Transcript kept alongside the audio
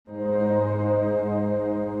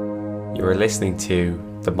You are listening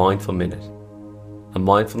to The Mindful Minute, a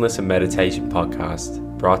mindfulness and meditation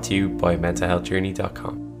podcast brought to you by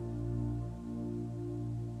mentalhealthjourney.com.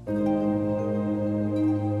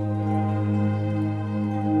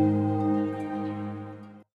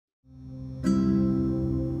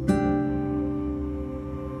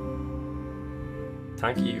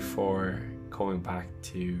 Thank you for coming back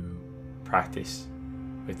to practice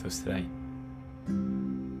with us today.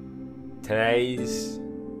 Today's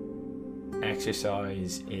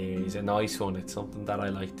exercise is a nice one. It's something that I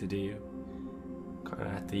like to do kind of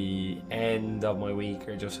at the end of my week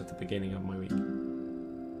or just at the beginning of my week.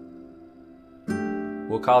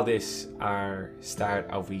 We'll call this our start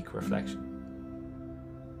of week reflection.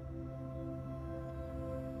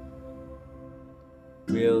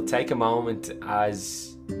 We'll take a moment,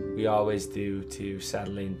 as we always do, to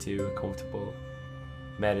settle into a comfortable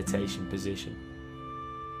meditation position.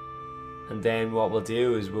 And then what we'll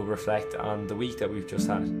do is we'll reflect on the week that we've just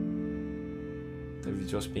had, that we've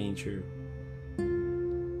just been through.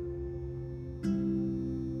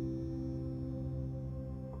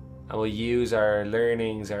 And we'll use our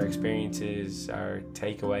learnings, our experiences, our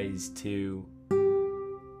takeaways to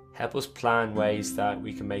help us plan ways that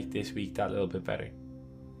we can make this week that little bit better.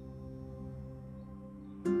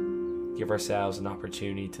 Give ourselves an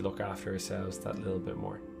opportunity to look after ourselves that little bit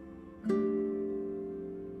more.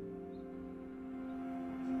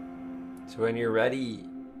 So when you're ready,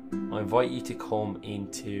 I invite you to come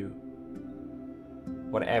into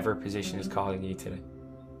whatever position is calling you today.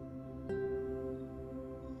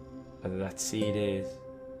 Whether that's seated,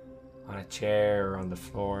 on a chair or on the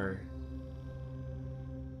floor,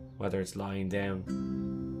 whether it's lying down.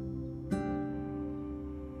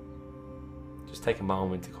 Just take a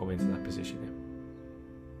moment to come into that position now.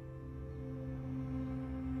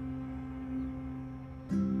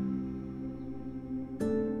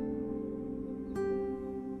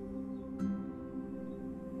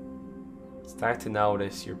 Start to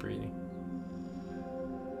notice your breathing.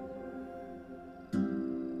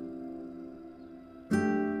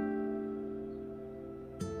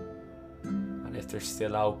 And if they're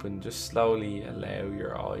still open, just slowly allow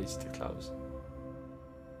your eyes to close.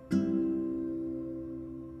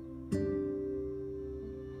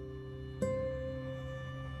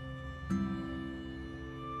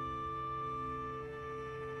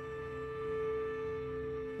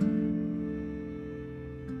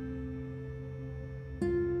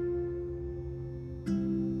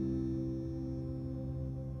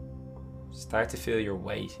 Start to feel your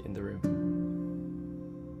weight in the room.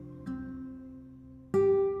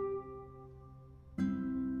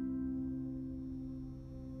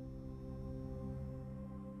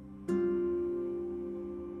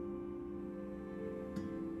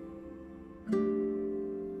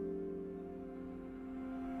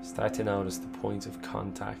 Start to notice the points of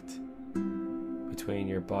contact between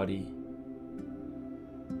your body,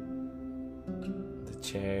 the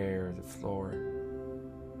chair, or the floor.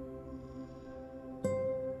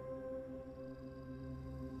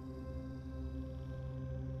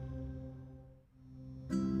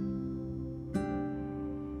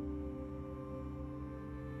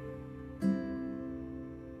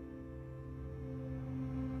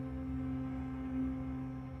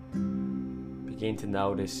 Begin to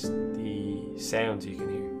notice the sounds you can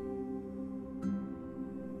hear.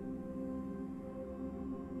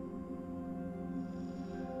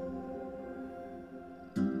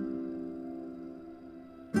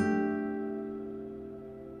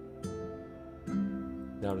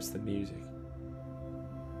 Notice the music.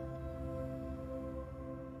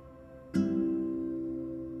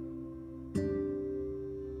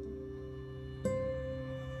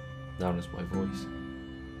 Notice my voice.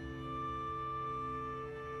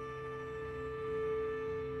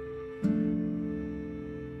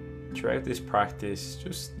 Throughout this practice,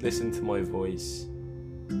 just listen to my voice.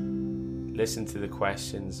 Listen to the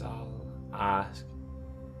questions I'll ask.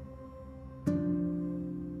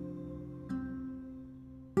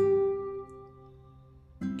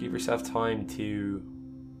 Give yourself time to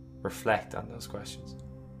reflect on those questions,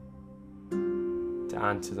 to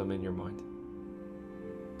answer them in your mind.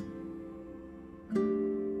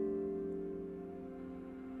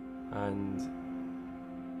 And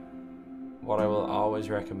what I will always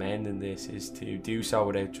recommend in this is to do so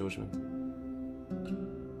without judgment.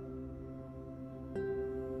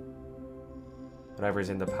 Whatever's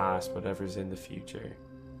in the past, whatever's in the future,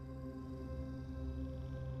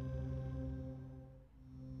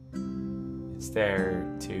 it's there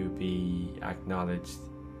to be acknowledged,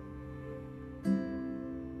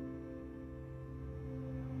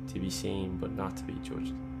 to be seen but not to be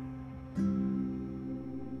judged.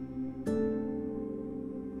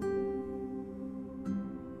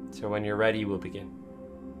 So when you're ready, we'll begin.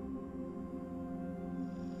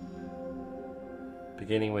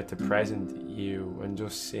 Beginning with the present you and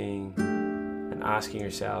just seeing and asking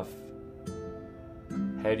yourself,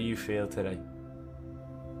 how do you feel today?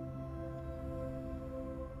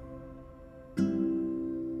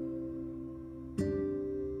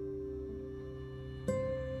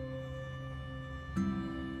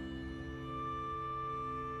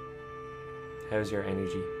 How's your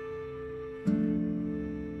energy?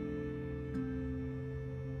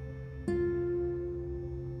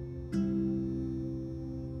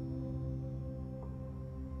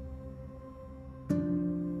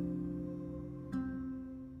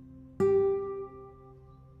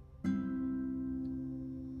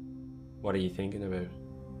 What are you thinking about?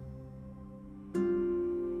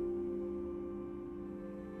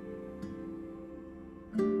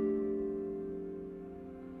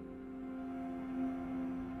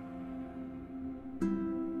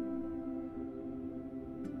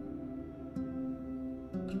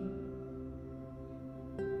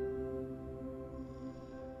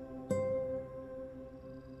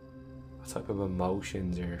 What type of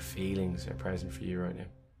emotions or feelings are present for you right now?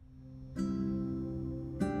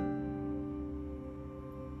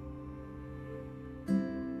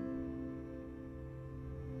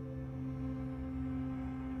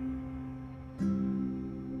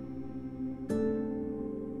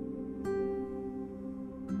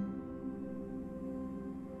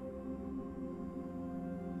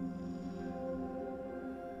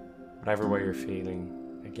 Whatever way you're feeling,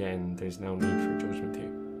 again, there's no need for judgment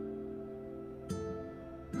here.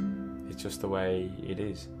 It's just the way it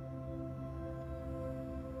is.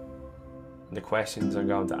 And the questions I'm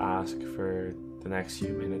going to ask for the next few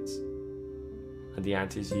minutes and the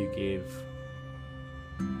answers you give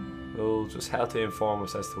will just help to inform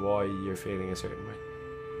us as to why you're feeling a certain way.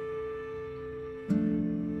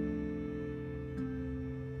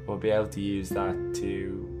 We'll be able to use that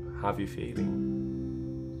to have you feeling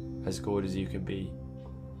as good as you can be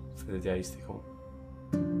for the days to come.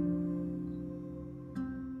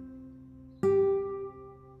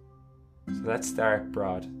 So let's start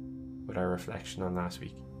broad with our reflection on last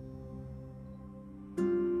week.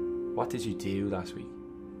 What did you do last week?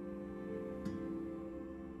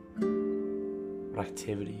 What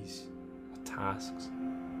activities? What tasks?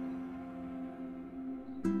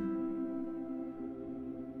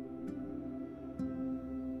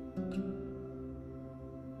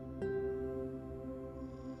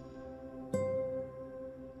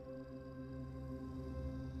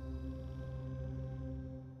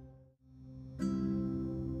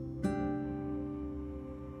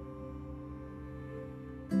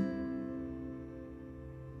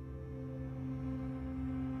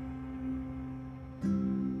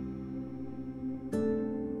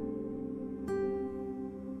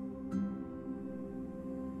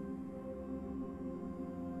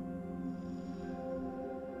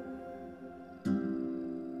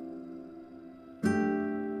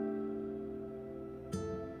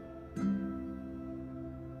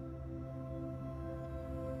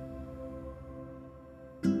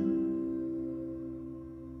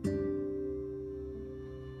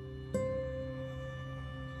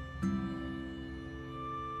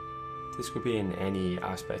 This could be in any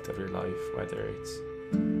aspect of your life, whether it's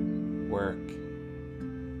work,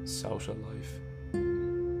 social life,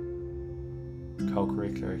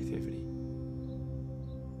 co-curricular activity.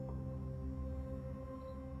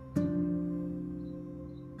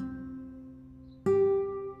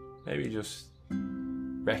 Maybe just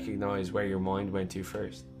recognize where your mind went to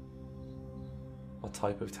first. What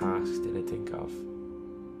type of tasks did it think of?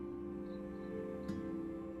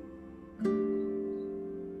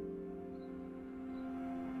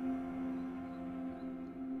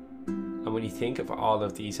 And when you think of all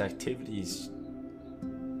of these activities,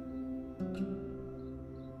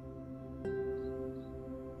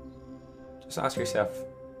 just ask yourself,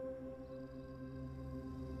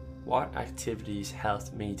 what activities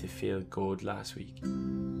helped me to feel good last week?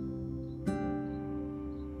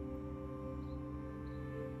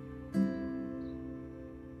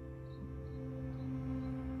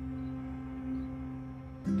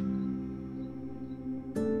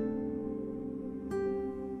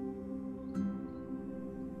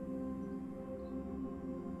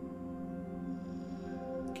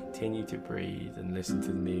 Continue to breathe and listen to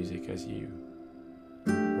the music as you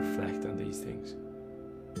reflect on these things.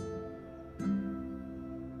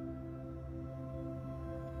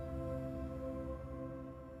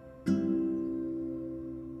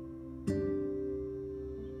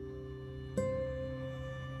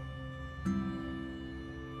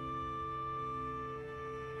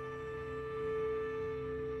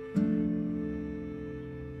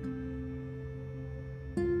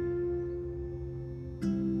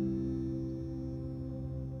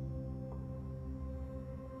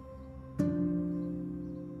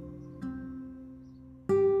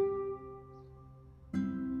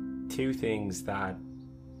 two things that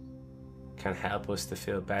can help us to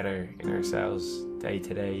feel better in ourselves day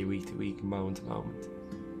to day, week to week, moment to moment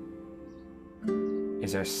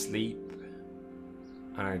is our sleep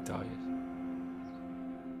and our diet.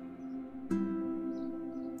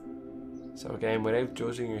 So again, without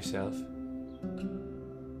judging yourself,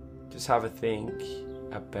 just have a think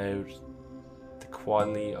about the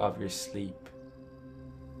quality of your sleep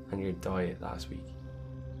and your diet last week.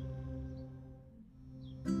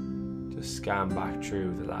 Just scan back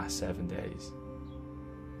through the last 7 days.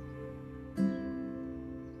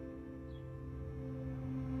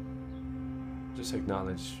 Just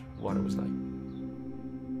acknowledge what it was like.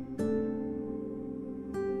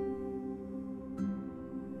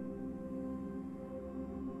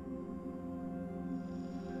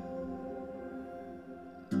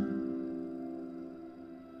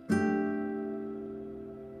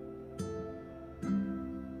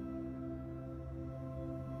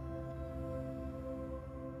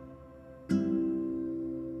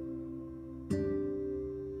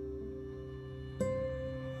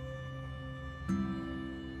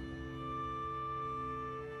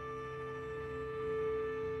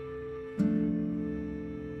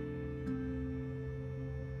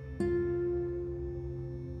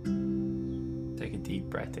 Take a deep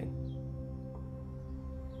breath in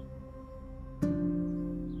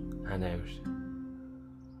and out.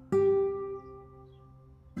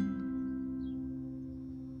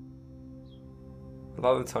 A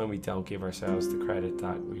lot of the time we don't give ourselves the credit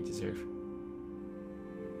that we deserve.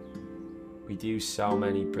 We do so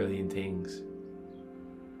many brilliant things,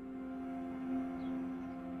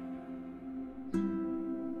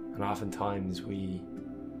 and oftentimes we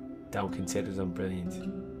don't consider them brilliant.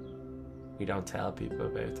 We don't tell people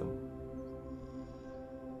about them.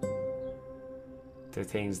 They're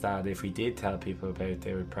things that if we did tell people about,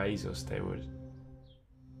 they would praise us, they would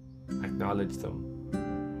acknowledge them.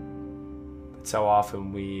 But so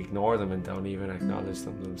often we ignore them and don't even acknowledge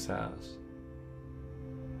them themselves.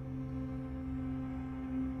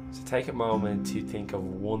 So take a moment to think of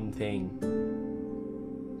one thing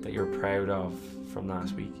that you're proud of from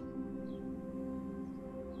last week.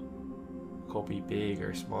 Could be big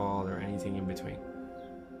or small or anything in between.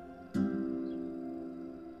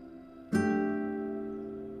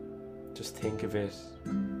 Just think of it,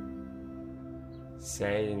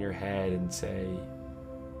 say it in your head and say,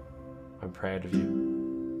 I'm proud of you.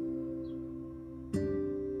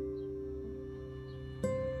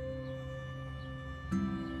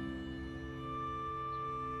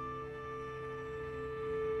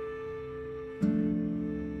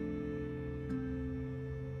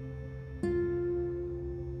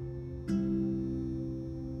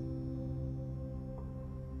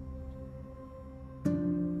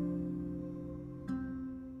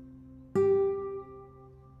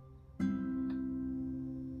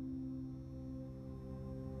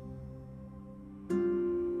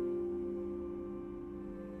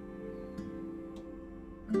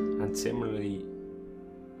 And similarly,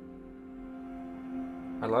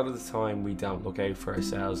 a lot of the time we don't look out for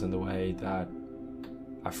ourselves in the way that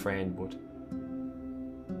a friend would.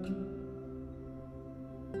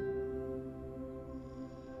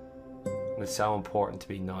 And it's so important to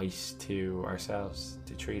be nice to ourselves,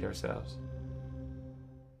 to treat ourselves.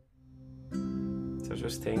 So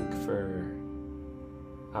just think for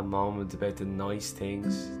a moment about the nice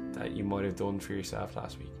things that you might have done for yourself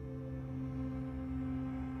last week.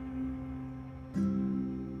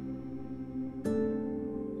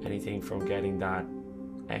 Anything from getting that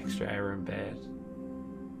extra hour in bed,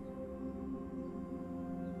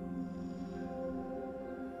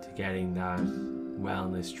 to getting that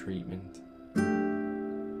wellness treatment,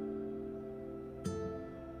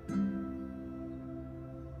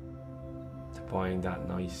 to buying that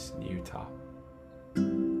nice new top.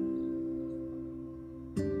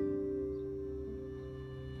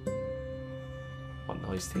 What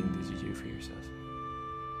nice thing did you do for yourself?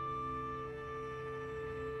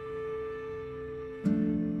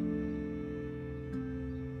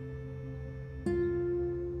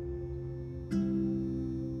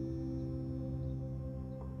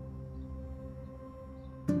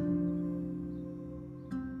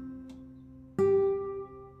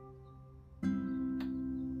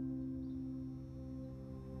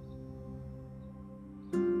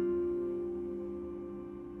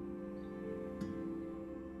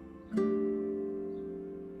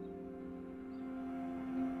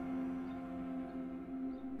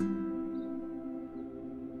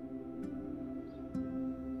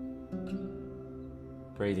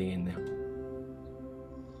 Breathing in now.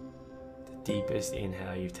 The deepest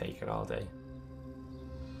inhale you've taken all day.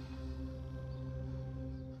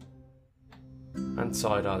 and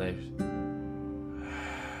sigh it all out.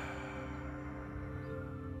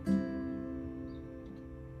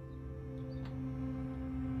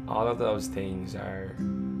 All of those things are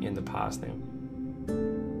in the past now.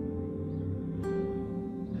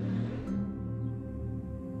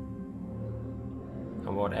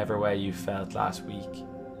 And whatever way you felt last week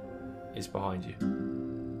is behind you.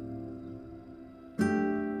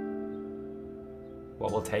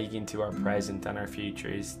 What we'll take into our present and our future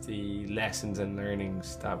is the lessons and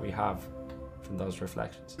learnings that we have from those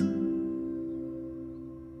reflections.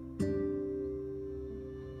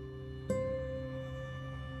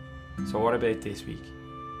 So what about this week?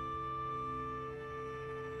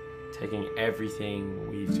 Taking everything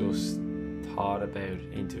we've just thought about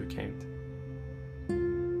into account.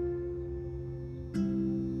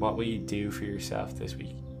 What will you do for yourself this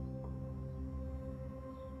week?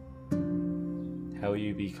 How will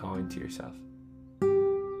you be kind to yourself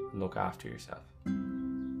and look after yourself?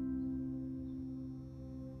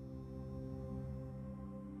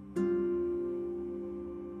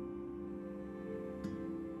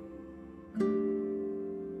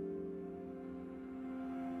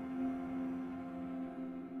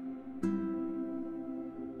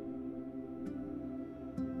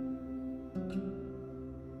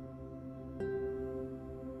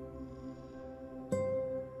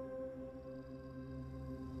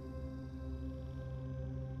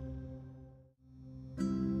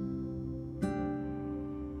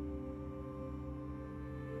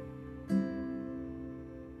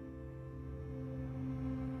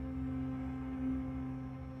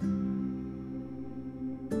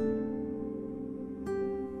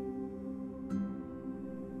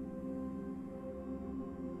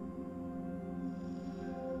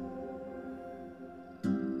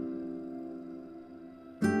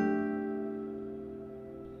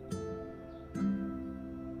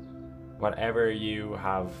 Whatever you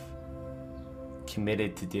have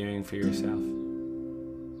committed to doing for yourself,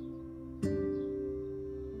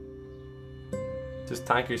 just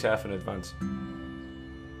thank yourself in advance.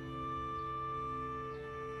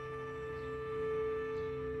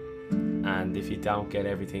 And if you don't get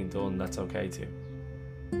everything done, that's okay too.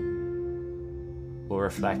 We'll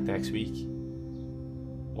reflect next week.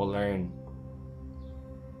 We'll learn.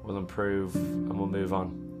 We'll improve and we'll move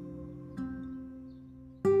on.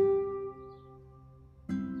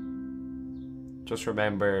 Just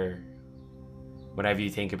remember, whenever you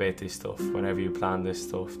think about this stuff, whenever you plan this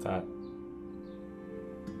stuff, that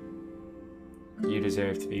you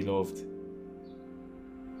deserve to be loved,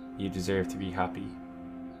 you deserve to be happy,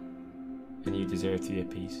 and you deserve to be at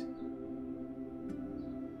peace.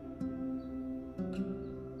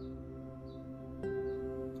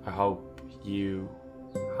 I hope you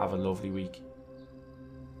have a lovely week.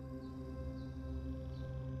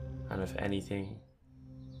 And if anything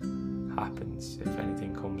happens, if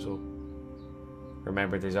anything comes up,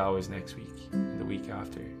 remember there's always next week, and the week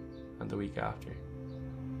after, and the week after,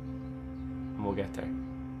 and we'll get there.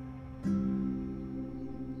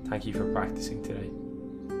 Thank you for practicing today.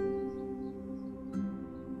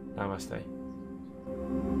 Namaste.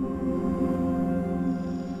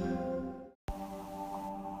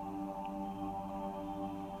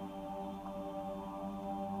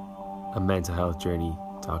 A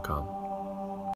mentalhealthjourney.com